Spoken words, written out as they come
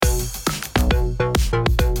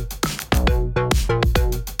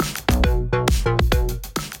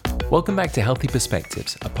Welcome back to Healthy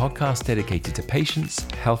Perspectives, a podcast dedicated to patients,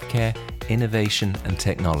 healthcare, innovation, and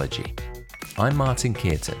technology. I'm Martin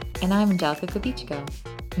Kearton. And I'm Angelica Kobichko,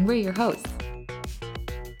 and we're your hosts.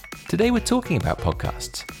 Today we're talking about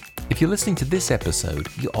podcasts. If you're listening to this episode,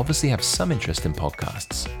 you obviously have some interest in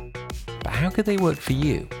podcasts. But how could they work for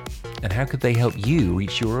you? And how could they help you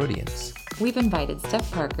reach your audience? We've invited Steph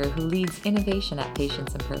Parker, who leads innovation at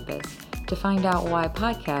Patients and Purpose, to find out why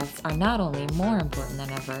podcasts are not only more important than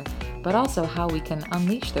ever, but also how we can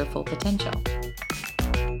unleash their full potential.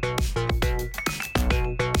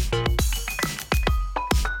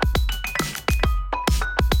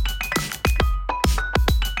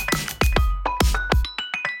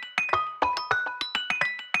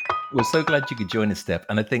 We're so glad you could join us, Steph.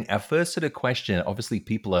 And I think our first sort of question, obviously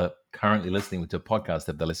people are currently listening to a podcast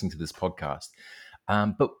if they're listening to this podcast.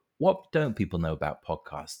 But what don't people know about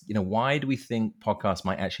podcasts? You know, why do we think podcasts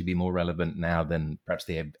might actually be more relevant now than perhaps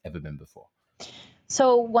they have ever been before?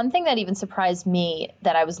 So one thing that even surprised me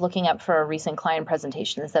that I was looking up for a recent client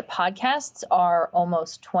presentation is that podcasts are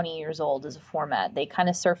almost 20 years old as a format. They kind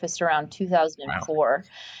of surfaced around 2004. Wow.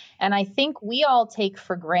 And I think we all take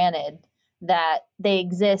for granted that they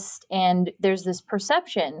exist. And there's this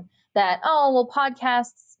perception that, oh, well,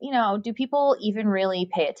 podcasts, do people even really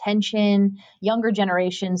pay attention? Younger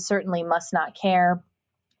generations certainly must not care.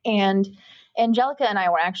 And Angelica and I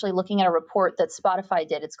were actually looking at a report that Spotify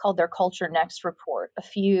did. It's called their Culture Next report a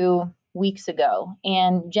few weeks ago.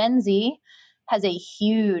 And Gen Z has a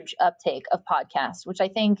huge uptake of podcasts, which I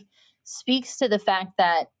think speaks to the fact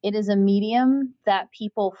that it is a medium that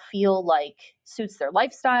people feel like suits their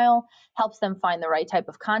lifestyle, helps them find the right type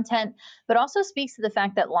of content, but also speaks to the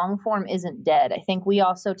fact that long form isn't dead. I think we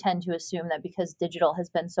also tend to assume that because digital has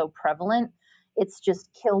been so prevalent, it's just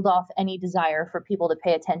killed off any desire for people to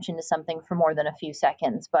pay attention to something for more than a few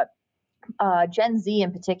seconds. But Gen Z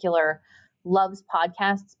in particular loves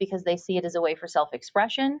podcasts because they see it as a way for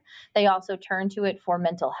self-expression. They also turn to it for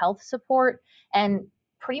mental health support. And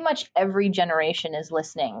pretty much every generation is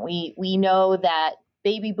listening. We know that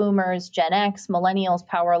baby boomers, Gen X, millennials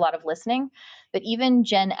power a lot of listening. But even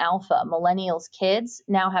Gen Alpha, millennials kids,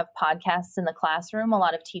 now have podcasts in the classroom. A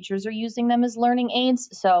lot of teachers are using them as learning aids.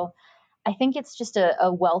 So I think it's just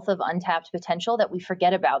a wealth of untapped potential that we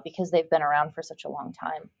forget about because they've been around for such a long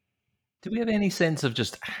time. Do we have any sense of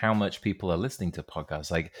just how much people are listening to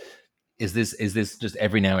podcasts? Like, is this just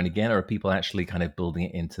every now and again, or are people actually kind of building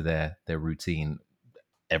it into their routine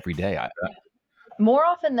every day? More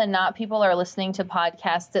often than not, people are listening to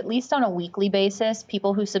podcasts, at least on a weekly basis.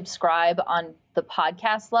 People who subscribe on the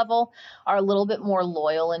podcast level are a little bit more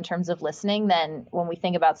loyal in terms of listening than when we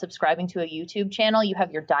think about subscribing to a YouTube channel. You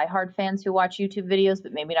have your diehard fans who watch YouTube videos,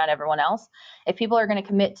 but maybe not everyone else. If people are going to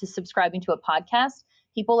commit to subscribing to a podcast,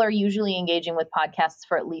 people are usually engaging with podcasts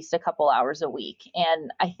for at least a couple hours a week.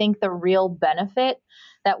 And I think the real benefit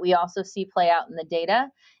that we also see play out in the data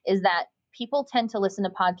is that people tend to listen to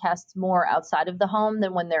podcasts more outside of the home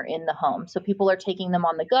than when they're in the home. So people are taking them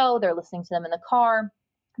on the go. They're listening to them in the car.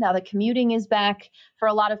 Now the commuting is back for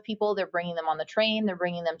a lot of people. They're bringing them on the train. They're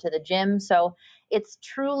bringing them to the gym. So it's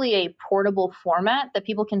truly a portable format that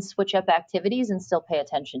people can switch up activities and still pay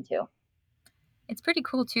attention to. It's pretty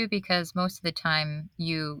cool too, because most of the time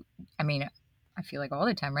I feel like all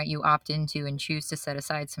the time, right? You opt into and choose to set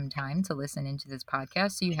aside some time to listen into this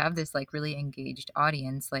podcast. So you have this like really engaged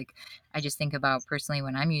audience. Like I just think about personally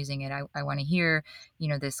when I'm using it, I want to hear,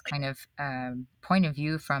 this kind of point of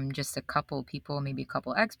view from just a couple people, maybe a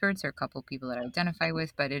couple experts or a couple people that I identify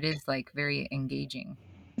with, but it is like very engaging.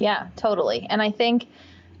 Yeah, totally. And I think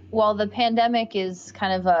while the pandemic is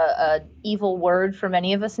kind of a evil word for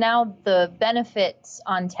many of us now, the benefits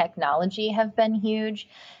on technology have been huge.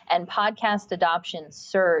 And podcast adoption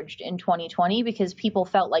surged in 2020 because people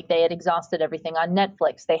felt like they had exhausted everything on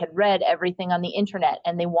Netflix. They had read everything on the internet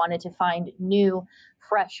and they wanted to find new,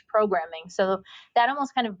 fresh programming. So that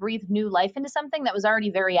almost kind of breathed new life into something that was already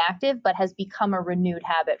very active, but has become a renewed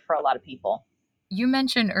habit for a lot of people. You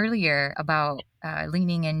mentioned earlier about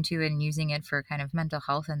leaning into it and using it for kind of mental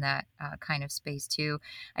health and that kind of space too.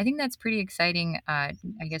 I think that's pretty exciting. I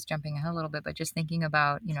guess jumping ahead a little bit, but just thinking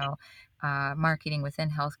about, marketing within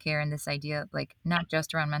healthcare and this idea, like not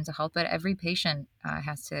just around mental health, but every patient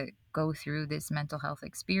has to go through this mental health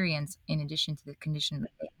experience in addition to the condition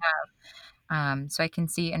that they have. So I can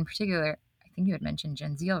see in particular, I think you had mentioned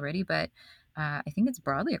Gen Z already, but I think it's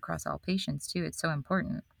broadly across all patients too. It's so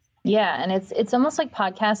important. Yeah, and it's almost like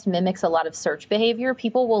podcast mimics a lot of search behavior.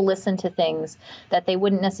 People will listen to things that they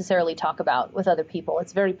wouldn't necessarily talk about with other people.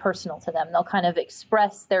 It's very personal to them. They'll kind of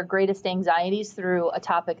express their greatest anxieties through a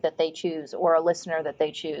topic that they choose or a listener that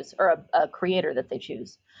they choose or a creator that they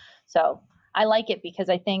choose. So I like it because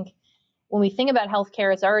I think when we think about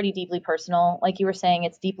healthcare, it's already deeply personal. Like you were saying,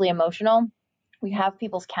 it's deeply emotional. We have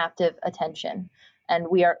people's captive attention and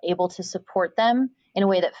we are able to support them in a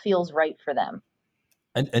way that feels right for them.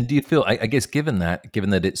 And do you feel, I guess, given that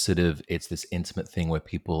it's sort of it's this intimate thing where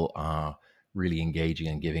people are really engaging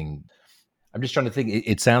and giving. I'm just trying to think.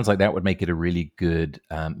 It sounds like that would make it a really good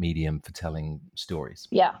medium for telling stories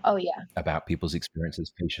Yeah. Oh, yeah. about people's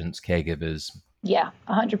experiences, patients, caregivers. Yeah,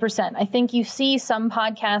 100%. I think you see some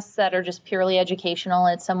podcasts that are just purely educational.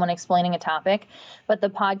 It's someone explaining a topic, but the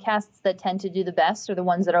podcasts that tend to do the best are the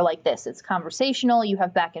ones that are like this. It's conversational, you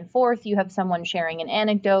have back and forth, you have someone sharing an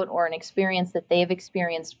anecdote or an experience that they've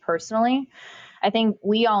experienced personally. I think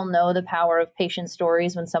we all know the power of patient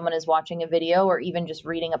stories when someone is watching a video or even just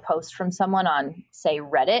reading a post from someone on, say,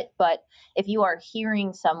 Reddit. But if you are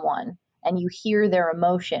hearing someone and you hear their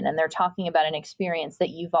emotion and they're talking about an experience that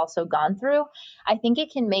you've also gone through, I think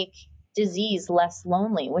it can make disease less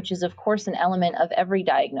lonely, which is, of course, an element of every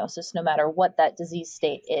diagnosis, no matter what that disease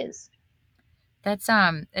state is. That's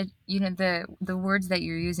the words that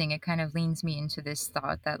you're using, it kind of leans me into this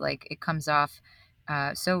thought that like it comes off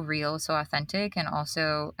so real, so authentic, and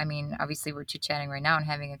also, I mean, obviously we're chit chatting right now and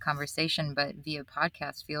having a conversation, but via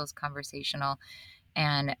podcast feels conversational.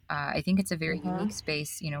 And I think it's a very unique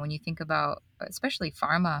space, when you think about especially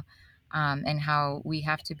pharma, and how we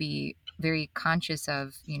have to be very conscious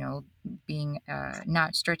of, being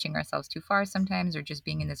not stretching ourselves too far sometimes, or just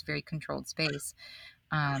being in this very controlled space.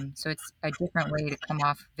 So it's a different way to come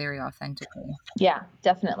off very authentically. Yeah,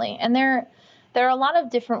 definitely. And there are a lot of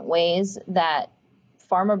different ways that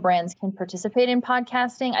pharma brands can participate in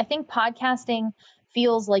podcasting. I think podcasting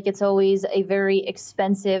feels like it's always a very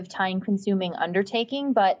expensive, time-consuming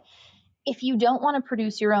undertaking, but if you don't want to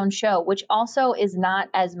produce your own show, which also is not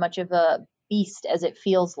as much of a beast as it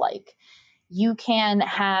feels like, you can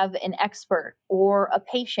have an expert or a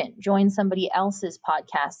patient join somebody else's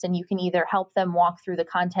podcast, and you can either help them walk through the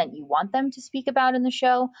content you want them to speak about in the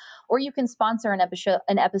show, or you can sponsor an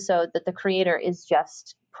episode that the creator is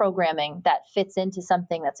just programming that fits into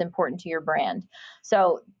something that's important to your brand.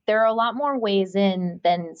 So there are a lot more ways in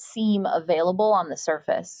than seem available on the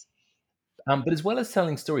surface. But as well as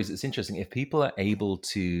telling stories, it's interesting if people are able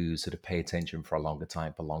to sort of pay attention for a longer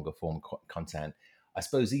time, for longer form content. I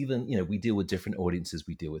suppose even we deal with different audiences.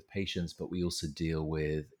 We deal with patients, but we also deal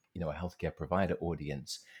with a healthcare provider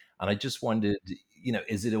audience. And I just wondered,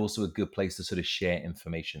 is it also a good place to sort of share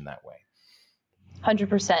information that way?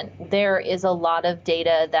 100%. There is a lot of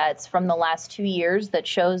data that's from the last 2 years that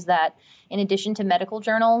shows that in addition to medical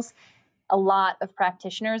journals, a lot of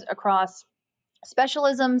practitioners across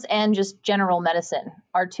specialisms and just general medicine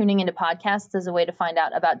are tuning into podcasts as a way to find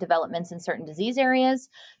out about developments in certain disease areas,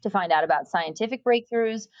 to find out about scientific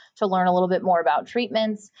breakthroughs, to learn a little bit more about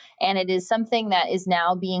treatments. And it is something that is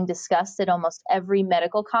now being discussed at almost every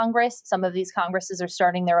medical congress. Some of these congresses are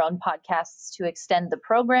starting their own podcasts to extend the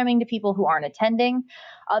programming to people who aren't attending.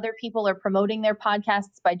 Other people are promoting their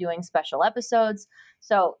podcasts by doing special episodes.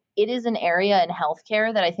 So it is an area in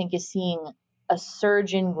healthcare that I think is seeing a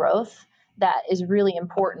surge in growth that is really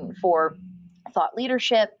important for thought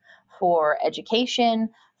leadership, for education,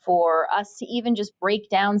 for us to even just break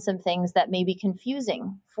down some things that may be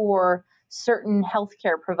confusing for certain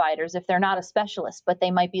healthcare providers if they're not a specialist, but they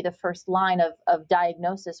might be the first line of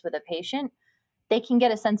diagnosis with a patient. They can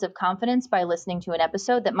get a sense of confidence by listening to an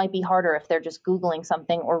episode that might be harder if they're just Googling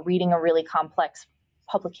something or reading a really complex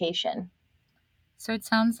publication. So it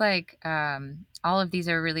sounds like all of these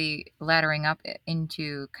are really laddering up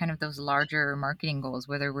into kind of those larger marketing goals,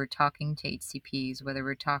 whether we're talking to HCPs, whether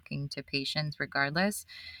we're talking to patients, regardless.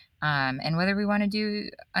 And whether we want to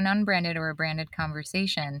do an unbranded or a branded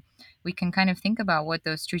conversation, we can kind of think about what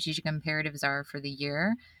those strategic imperatives are for the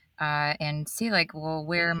year, and see, like, well,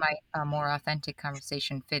 where might a more authentic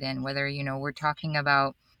conversation fit in? Whether, we're talking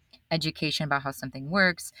about education about how something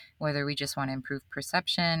works, whether we just want to improve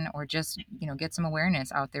perception or just, get some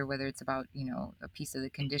awareness out there, whether it's about, a piece of the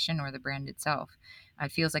condition or the brand itself.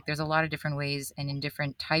 It feels like there's a lot of different ways and in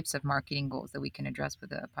different types of marketing goals that we can address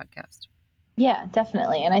with a podcast. Yeah,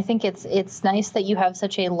 definitely. And I think it's nice that you have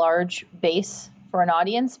such a large base for an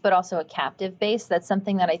audience, but also a captive base. That's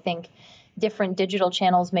something that I think different digital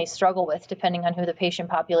channels may struggle with depending on who the patient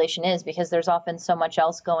population is, because there's often so much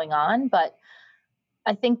else going on. But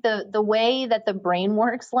I think the way that the brain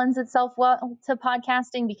works lends itself well to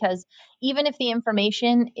podcasting, because even if the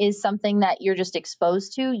information is something that you're just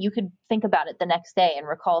exposed to, you could think about it the next day and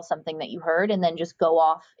recall something that you heard and then just go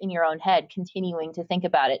off in your own head, continuing to think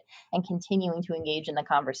about it and continuing to engage in the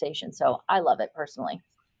conversation. So I love it personally.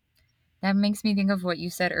 That makes me think of what you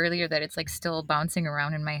said earlier, that it's like still bouncing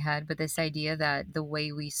around in my head, but this idea that the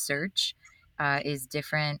way we search is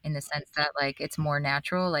different in the sense that like it's more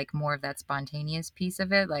natural, like more of that spontaneous piece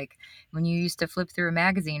of it. Like when you used to flip through a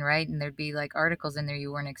magazine, right? And there'd be like articles in there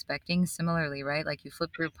you weren't expecting. Similarly, right? Like you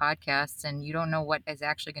flip through podcasts and you don't know what is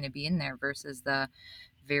actually going to be in there versus the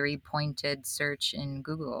very pointed search in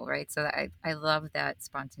Google, right? So I love that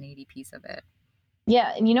spontaneity piece of it.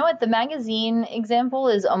 Yeah, and you know what? The magazine example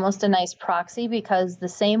is almost a nice proxy because the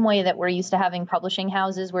same way that we're used to having publishing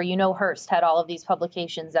houses where Hearst had all of these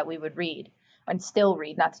publications that we would read and still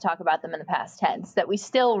read, not to talk about them in the past tense, that we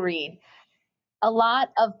still read. A lot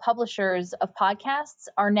of publishers of podcasts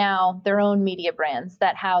are now their own media brands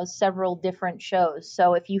that house several different shows.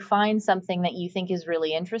 So if you find something that you think is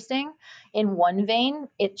really interesting in one vein,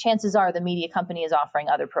 chances are the media company is offering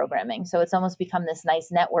other programming. So it's almost become this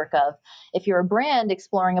nice network of, if you're a brand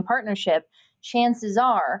exploring a partnership, chances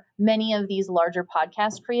are many of these larger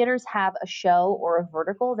podcast creators have a show or a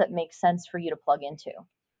vertical that makes sense for you to plug into.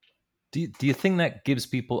 Do you think that gives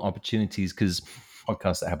people opportunities? Because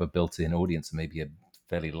podcasts that have a built-in audience and maybe a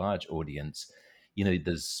fairly large audience,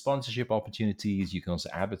 there's sponsorship opportunities. You can also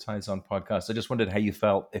advertise on podcasts. I just wondered how you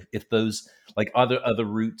felt if those like other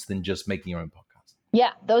routes than just making your own podcast.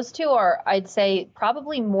 Yeah, those two are, I'd say,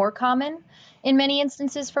 probably more common in many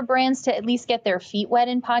instances for brands to at least get their feet wet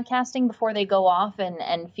in podcasting before they go off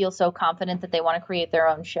and feel so confident that they want to create their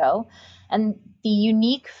own show. And the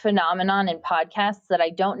unique phenomenon in podcasts that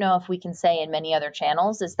I don't know if we can say in many other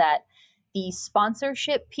channels is that the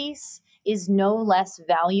sponsorship piece is no less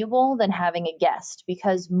valuable than having a guest,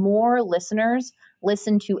 because more listeners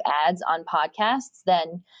listen to ads on podcasts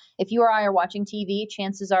than if you or I are watching TV.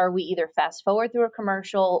 Chances are we either fast forward through a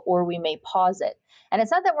commercial or we may pause it. And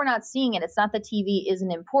it's not that we're not seeing it. It's not that TV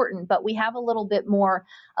isn't important, but we have a little bit more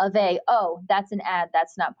of oh, that's an ad.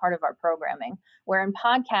 That's not part of our programming. Where in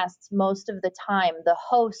podcasts, most of the time, the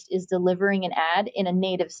host is delivering an ad in a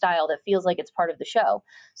native style that feels like it's part of the show.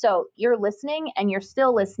 So you're listening and you're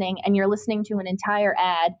still listening and you're listening to an entire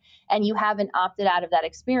ad and you haven't opted out of that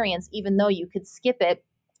experience, even though you could skip it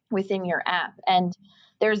within your app. And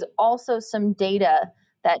there's also some data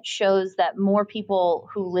that shows that more people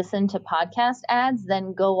who listen to podcast ads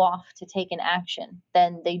then go off to take an action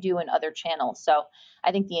than they do in other channels. So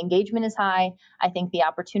I think the engagement is high. I think the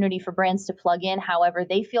opportunity for brands to plug in however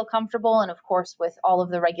they feel comfortable, and of course, with all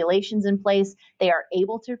of the regulations in place, they are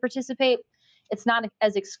able to participate. It's not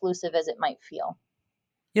as exclusive as it might feel.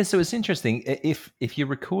 Yeah, so it's interesting. If you're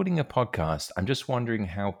recording a podcast, I'm just wondering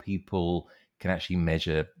how people can actually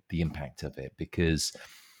measure the impact of it, because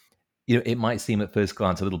it might seem at first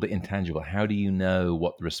glance a little bit intangible. How do you know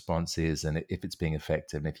what the response is and if it's being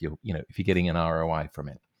effective, and if you're getting an ROI from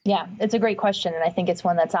it? Yeah, it's a great question. And I think it's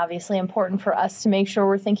one that's obviously important for us to make sure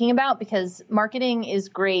we're thinking about, because marketing is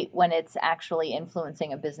great when it's actually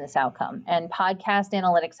influencing a business outcome. And podcast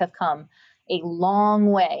analytics have come a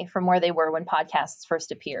long way from where they were when podcasts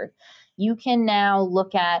first appeared. You can now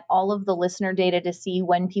look at all of the listener data to see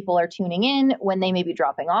when people are tuning in, when they may be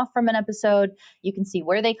dropping off from an episode. You can see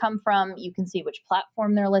where they come from. You can see which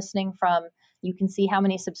platform they're listening from. You can see how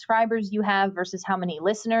many subscribers you have versus how many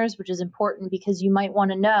listeners, which is important because you might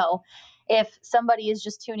want to know if somebody is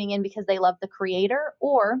just tuning in because they love the creator,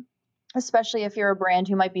 or especially if you're a brand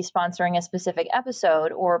who might be sponsoring a specific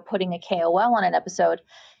episode or putting a KOL on an episode,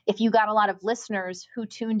 if you got a lot of listeners who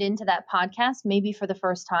tuned into that podcast, maybe for the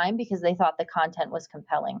first time because they thought the content was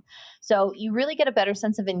compelling. So you really get a better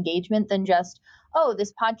sense of engagement than just, oh,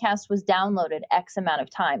 this podcast was downloaded X amount of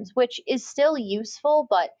times, which is still useful,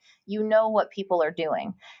 but you know what people are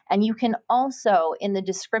doing. And you can also, in the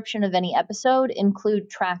description of any episode, include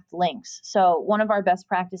tracked links. So one of our best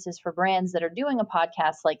practices for brands that are doing a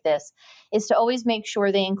podcast like this is to always make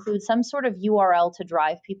sure they include some sort of URL to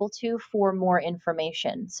drive people to for more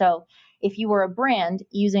information. So if you were a brand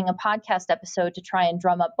using a podcast episode to try and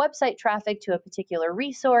drum up website traffic to a particular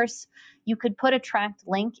resource, you could put a tracked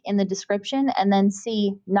link in the description and then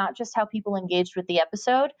see not just how people engaged with the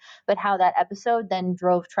episode, but how that episode then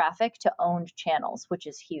drove traffic to owned channels, which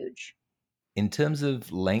is huge. In terms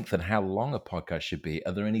of length and how long a podcast should be,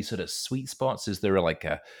 are there any sort of sweet spots? Is there like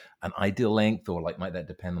an ideal length, or like might that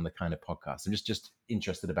depend on the kind of podcast? I'm just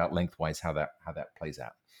interested about lengthwise how that plays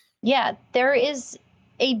out. Yeah, there is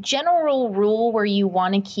a general rule where you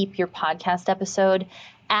want to keep your podcast episode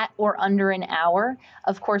at or under an hour.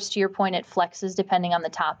 Of course, to your point, it flexes depending on the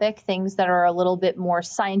topic. Things that are a little bit more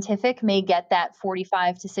scientific may get that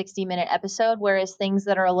 45 to 60-minute episode, whereas things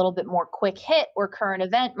that are a little bit more quick hit or current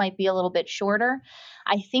event might be a little bit shorter.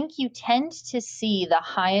 I think you tend to see the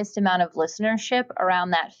highest amount of listenership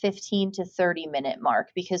around that 15 to 30-minute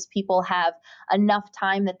mark because people have enough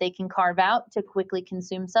time that they can carve out to quickly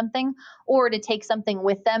consume something or to take something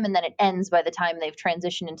with them, and then it ends by the time they've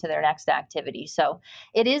transitioned into their next activity. So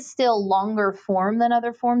it is still longer form than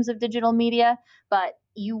other forms of digital media, but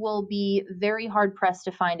you will be very hard pressed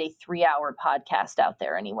to find a 3-hour podcast out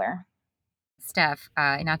there anywhere. Steph,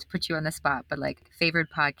 not to put you on the spot, but like favorite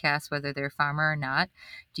podcasts, whether they're pharma or not,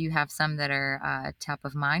 do you have some that are top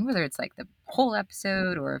of mind, whether it's like the whole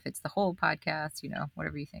episode or if it's the whole podcast,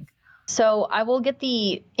 whatever you think? So I will get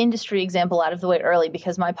the industry example out of the way early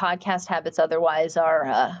because my podcast habits otherwise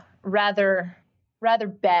are rather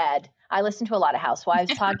bad. I listen to a lot of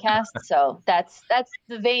housewives podcasts, so that's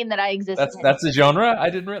the vein that I exist in. That's a genre? I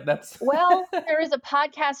didn't that's Well, there is a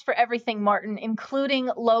podcast for everything, Martin, including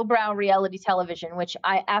lowbrow reality television, which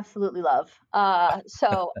I absolutely love.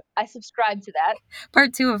 So I subscribe to that.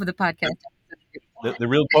 Part 2 of the podcast. the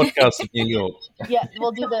real podcast of New York. Yeah,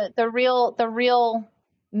 we'll do the real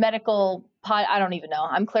medical pod. I don't even know.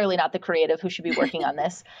 I'm clearly not the creative who should be working on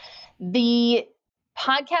this. The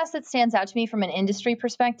podcast that stands out to me from an industry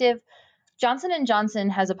perspective, Johnson & Johnson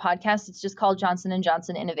has a podcast. It's just called Johnson &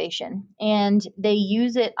 Johnson Innovation. And they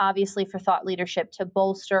use it, obviously, for thought leadership to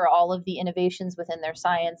bolster all of the innovations within their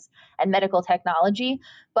science and medical technology.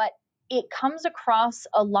 But it comes across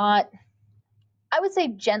a lot, I would say,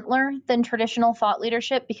 gentler than traditional thought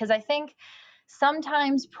leadership, because I think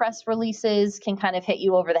sometimes press releases can kind of hit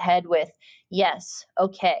you over the head with, yes,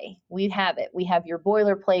 okay, we have it. We have your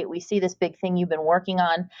boilerplate. We see this big thing you've been working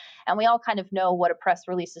on. And we all kind of know what a press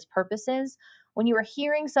release's purpose is. When you are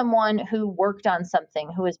hearing someone who worked on something,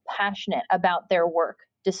 who is passionate about their work,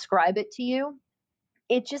 describe it to you,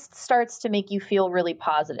 it just starts to make you feel really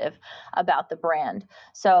positive about the brand.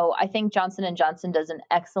 So I think Johnson & Johnson does an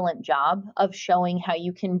excellent job of showing how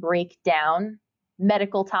you can break down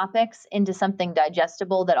medical topics into something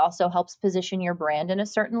digestible that also helps position your brand in a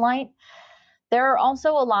certain light. There are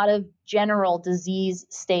also a lot of general disease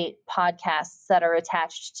state podcasts that are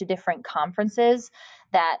attached to different conferences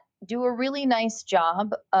that do a really nice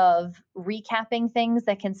job of recapping things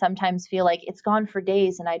that can sometimes feel like it's gone for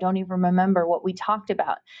days and I don't even remember what we talked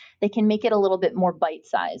about. They can make it a little bit more bite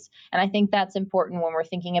size. And I think that's important when we're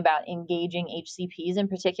thinking about engaging HCPs in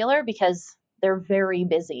particular, because they're very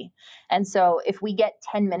busy. And so if we get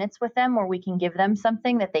 10 minutes with them where we can give them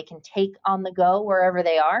something that they can take on the go wherever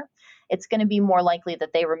they are, it's going to be more likely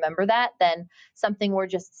that they remember that than something we're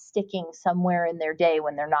just sticking somewhere in their day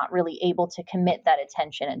when they're not really able to commit that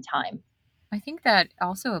attention and time. I think that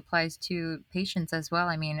also applies to patients as well.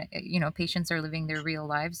 I mean, patients are living their real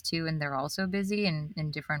lives too, and they're also busy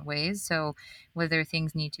in different ways. So whether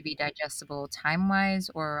things need to be digestible time-wise,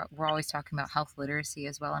 or we're always talking about health literacy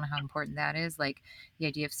as well and how important that is, like the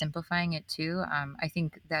idea of simplifying it too. I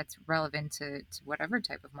think that's relevant to whatever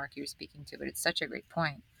type of market you're speaking to, but it's such a great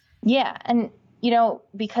point. Yeah. And,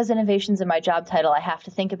 because innovation's in my job title, I have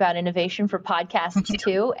to think about innovation for podcasts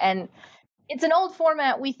too. And it's an old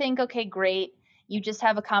format. We think, okay, great. You just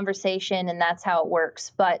have a conversation and that's how it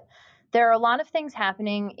works. But there are a lot of things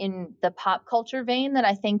happening in the pop culture vein that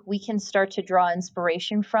I think we can start to draw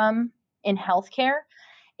inspiration from in healthcare.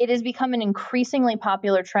 It has become an increasingly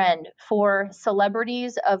popular trend for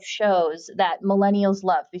celebrities of shows that millennials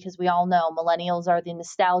love, because we all know millennials are the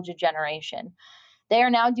nostalgia generation. They are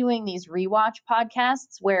now doing these rewatch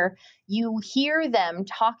podcasts where you hear them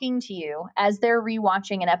talking to you as they're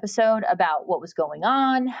rewatching an episode about what was going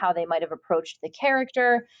on, how they might have approached the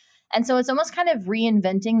character. And so it's almost kind of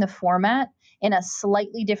reinventing the format in a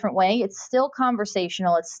slightly different way. It's still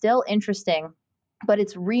conversational, it's still interesting, but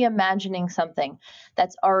it's reimagining something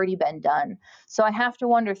that's already been done. So I have to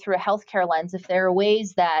wonder, through a healthcare lens, if there are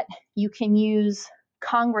ways that you can use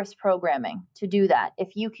Congress programming to do that.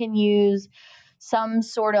 If you can use some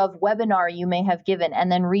sort of webinar you may have given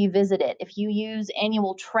and then revisit it. If you use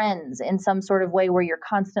annual trends in some sort of way where you're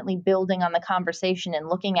constantly building on the conversation and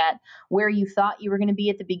looking at where you thought you were going to be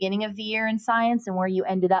at the beginning of the year in science and where you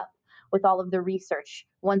ended up with all of the research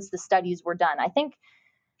once the studies were done. I think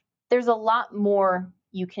there's a lot more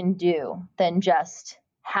you can do than just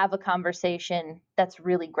have a conversation that's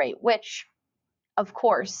really great, which of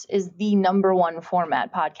course, is the number one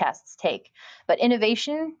format podcasts take. But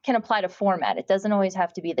innovation can apply to format. It doesn't always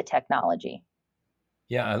have to be the technology.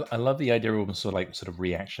 Yeah, I love the idea of almost sort of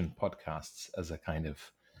reaction podcasts as a kind of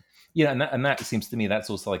Yeah, and that seems to me that's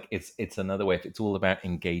also like it's another way. If it's all about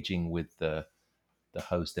engaging with the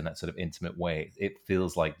host in that sort of intimate way, it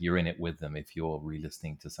feels like you're in it with them if you're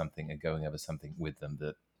re-listening to something and going over something with them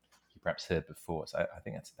that you perhaps heard before. So I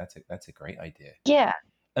think that's a great idea. Yeah.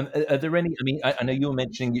 Are there any? I mean, I know you were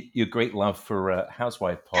mentioning your great love for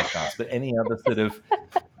housewife podcasts, but any other sort of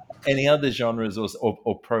any other genres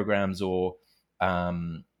or programs or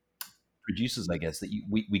um, producers, I guess, that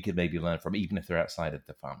we could maybe learn from, even if they're outside of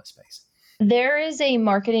the pharma space. There is a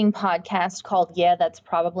marketing podcast called Yeah, That's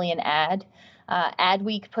Probably an Ad.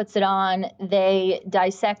 Adweek puts it on. They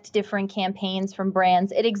dissect different campaigns from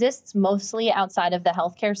brands. It exists mostly outside of the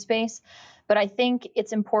healthcare space, but I think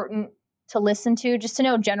it's important to listen to just to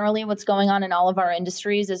know generally what's going on in all of our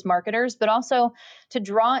industries as marketers, but also to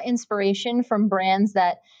draw inspiration from brands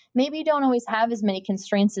that maybe don't always have as many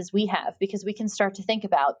constraints as we have, because we can start to think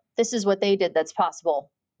about this is what they did that's possible.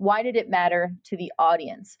 Why did it matter to the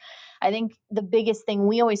audience? I think the biggest thing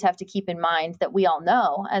we always have to keep in mind that we all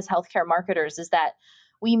know as healthcare marketers is that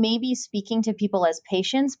we may be speaking to people as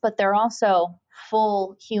patients, but they're also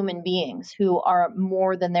full human beings who are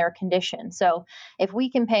more than their condition. So if we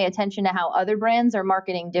can pay attention to how other brands are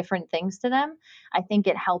marketing different things to them, I think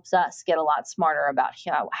it helps us get a lot smarter about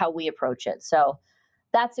how we approach it. So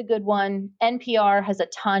that's a good one. NPR has a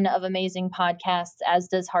ton of amazing podcasts, as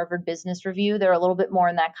does Harvard Business Review. They're a little bit more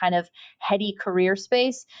in that kind of heady career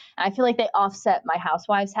space. I feel like they offset my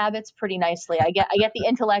housewives habits pretty nicely. I get the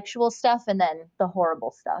intellectual stuff and then the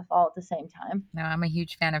horrible stuff all at the same time. No, I'm a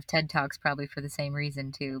huge fan of TED Talks probably for the same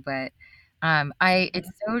reason too, but it's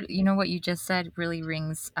so what you just said really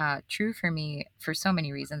rings true for me for so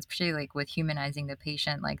many reasons, particularly like with humanizing the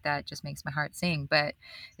patient, like that just makes my heart sing. But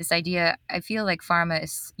this idea, I feel like pharma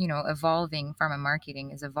is, evolving, pharma marketing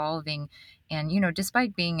is evolving, and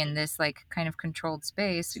despite being in this like kind of controlled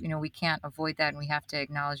space, we can't avoid that and we have to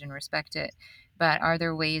acknowledge and respect it. But are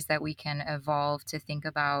there ways that we can evolve to think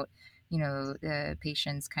about the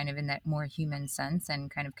patients kind of in that more human sense and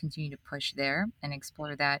kind of continue to push there and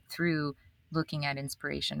explore that through looking at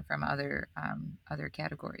inspiration from other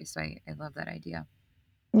categories. So I love that idea.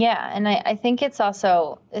 Yeah, and I think it's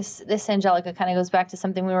also this Angelica kind of goes back to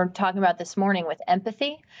something we were talking about this morning with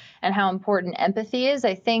empathy and how important empathy is.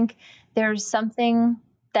 I think there's something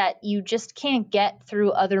that you just can't get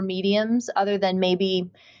through other mediums other than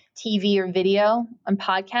maybe TV or video and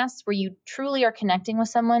podcasts where you truly are connecting with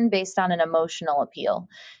someone based on an emotional appeal.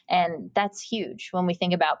 And that's huge when we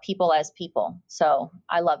think about people as people. So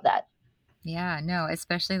I love that. Yeah, no,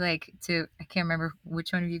 especially like I can't remember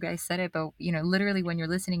which one of you guys said it, but literally when you're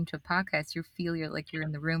listening to a podcast, you feel you're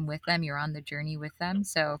in the room with them, you're on the journey with them.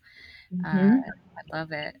 So Hmm. I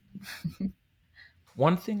love it.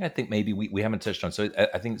 One thing I think maybe we haven't touched on, so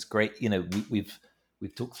I think it's great.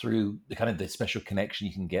 We've talked through the kind of the special connection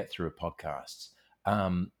you can get through a podcast,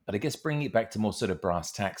 but I guess bringing it back to more sort of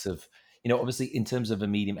brass tacks of, obviously in terms of a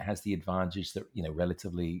medium, it has the advantage that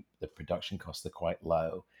relatively the production costs are quite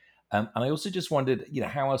low, and I also just wondered,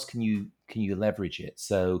 how else can you leverage it?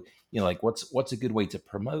 So, like what's a good way to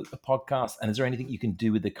promote a podcast, and is there anything you can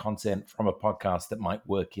do with the content from a podcast that might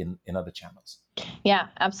work in other channels? Yeah,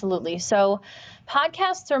 absolutely. So,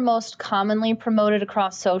 podcasts are most commonly promoted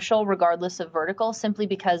across social, regardless of vertical, simply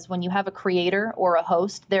because when you have a creator or a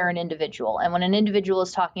host, they're an individual. And when an individual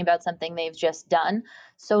is talking about something they've just done,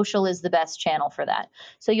 social is the best channel for that.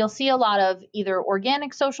 So, you'll see a lot of either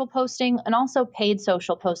organic social posting and also paid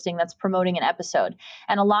social posting that's promoting an episode.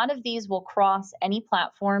 And a lot of these will cross any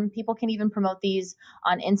platform. People can even promote these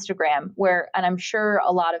on Instagram, and I'm sure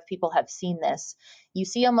a lot of people have seen this. You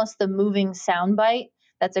see almost the moving soundbite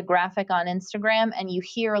that's a graphic on Instagram, and you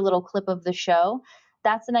hear a little clip of the show.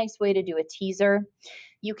 That's a nice way to do a teaser.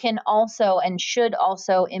 You can also and should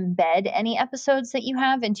also embed any episodes that you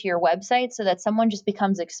have into your website so that someone just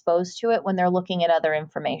becomes exposed to it when they're looking at other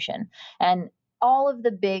information. And all of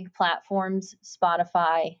the big platforms,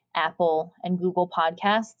 Spotify, Apple, and Google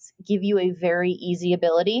Podcasts, give you a very easy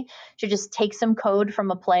ability to just take some code from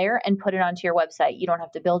a player and put it onto your website. You don't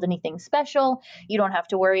have to build anything special. You don't have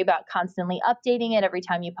to worry about constantly updating it every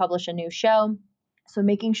time you publish a new show. So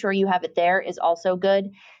making sure you have it there is also good.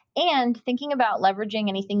 And thinking about leveraging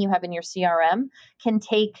anything you have in your CRM can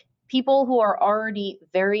take people who are already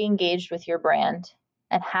very engaged with your brand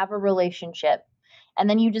and have a relationship, and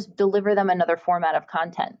then you just deliver them another format of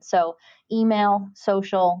content. So, email,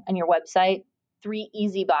 social, and your website, three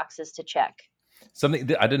easy boxes to check. Something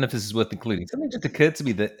that I don't know if this is worth including. Something just occurred to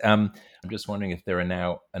me that I'm just wondering if there are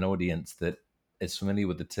now an audience that is familiar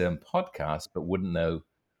with the term podcast but wouldn't know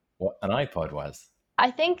what an iPod was. I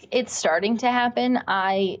think it's starting to happen.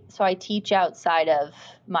 I teach outside of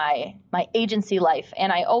my agency life,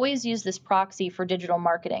 and I always use this proxy for digital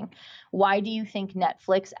marketing. Why do you think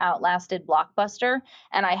Netflix outlasted Blockbuster?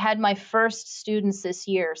 And I had my first students this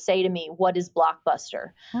year say to me, "What is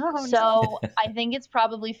Blockbuster?" Oh, no. So I think it's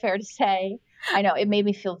probably fair to say, I know it made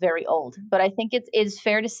me feel very old, but I think it is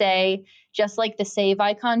fair to say, just like the save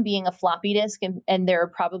icon being a floppy disk, and there are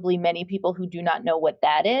probably many people who do not know what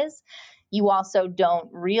that is, you also don't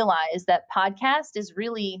realize that podcast is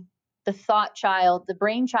really the thought child, the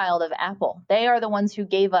brainchild of Apple. They are the ones who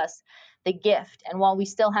gave us the gift. And while we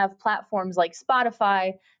still have platforms like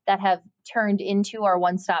Spotify that have turned into our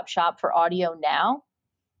one-stop shop for audio now,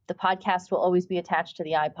 the podcast will always be attached to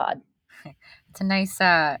the iPod. It's a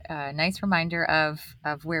nice reminder of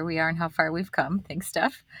where we are and how far we've come. Thanks,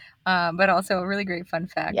 Steph. But also a really great fun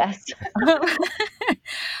fact. Yes.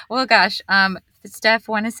 Well, gosh, Steph,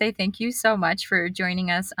 want to say thank you so much for joining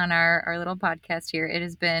us on our little podcast here. It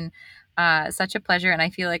has been such a pleasure, and I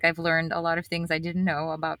feel like I've learned a lot of things I didn't know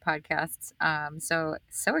about podcasts. So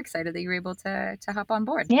excited that you were able to hop on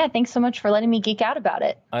board. Yeah, thanks so much for letting me geek out about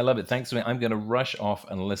it. I love it. Thanks. I'm going to rush off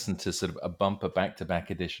and listen to sort of a bumper back-to-back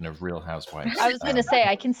edition of Real Housewives. I was going to say,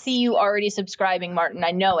 I can see you already subscribing, Martin.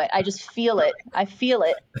 I know it. I just feel it. I feel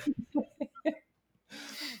it.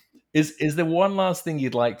 Is there one last thing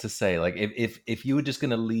you'd like to say? Like if you were just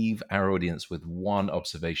going to leave our audience with one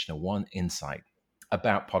observation or one insight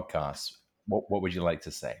about podcasts, what would you like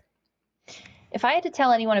to say? If I had to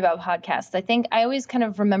tell anyone about podcasts, I think I always kind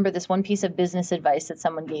of remember this one piece of business advice that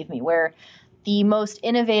someone gave me, where the most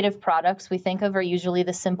innovative products we think of are usually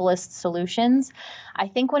the simplest solutions. I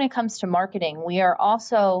think when it comes to marketing, we are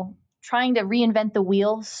also trying to reinvent the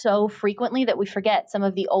wheel so frequently that we forget some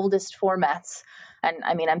of the oldest formats. And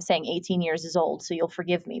I mean, I'm saying 18 years is old, so you'll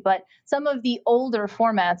forgive me. But some of the older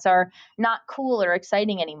formats are not cool or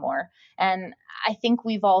exciting anymore. And I think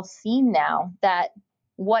we've all seen now that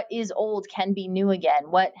what is old can be new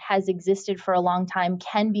again. What has existed for a long time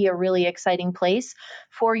can be a really exciting place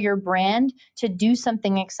for your brand to do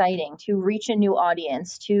something exciting, to reach a new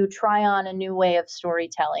audience, to try on a new way of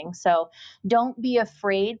storytelling. So don't be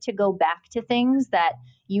afraid to go back to things that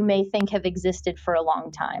you may think have existed for a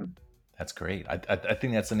long time. That's great. I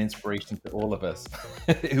think that's an inspiration to all of us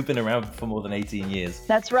who've been around for more than 18 years.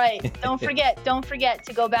 That's right. Don't forget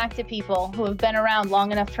to go back to people who have been around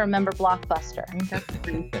long enough to remember Blockbuster.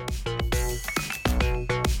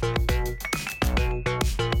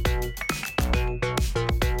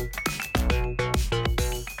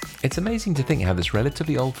 It's amazing to think how this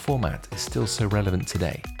relatively old format is still so relevant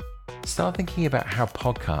today. Start thinking about how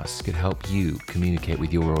podcasts could help you communicate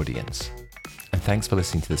with your audience. And thanks for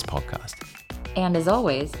listening to this podcast. And as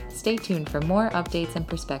always, stay tuned for more updates and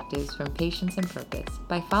perspectives from Patience and Purpose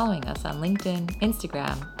by following us on LinkedIn,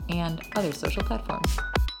 Instagram, and other social platforms.